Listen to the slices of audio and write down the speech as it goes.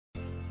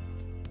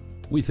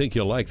We think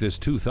you'll like this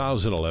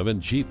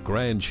 2011 Jeep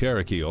Grand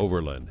Cherokee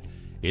Overland.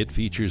 It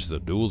features the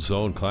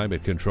dual-zone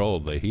climate control,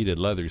 the heated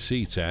leather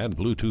seats, and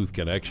Bluetooth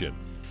connection.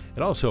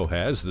 It also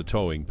has the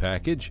towing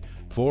package,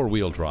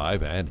 four-wheel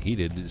drive, and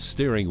heated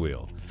steering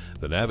wheel.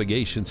 The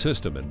navigation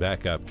system and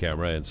backup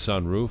camera and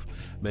sunroof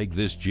make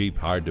this Jeep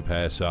hard to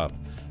pass up.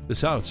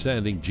 This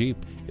outstanding Jeep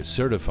is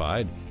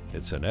certified,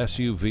 it's an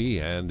SUV,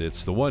 and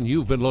it's the one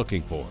you've been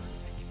looking for.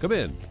 Come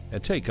in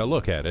and take a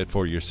look at it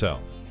for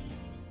yourself.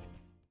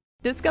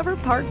 Discover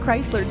Park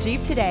Chrysler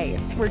Jeep today.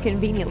 We're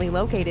conveniently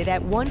located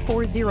at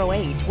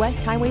 1408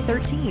 West Highway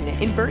 13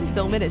 in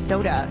Burnsville,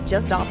 Minnesota,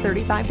 just off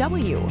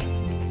 35W.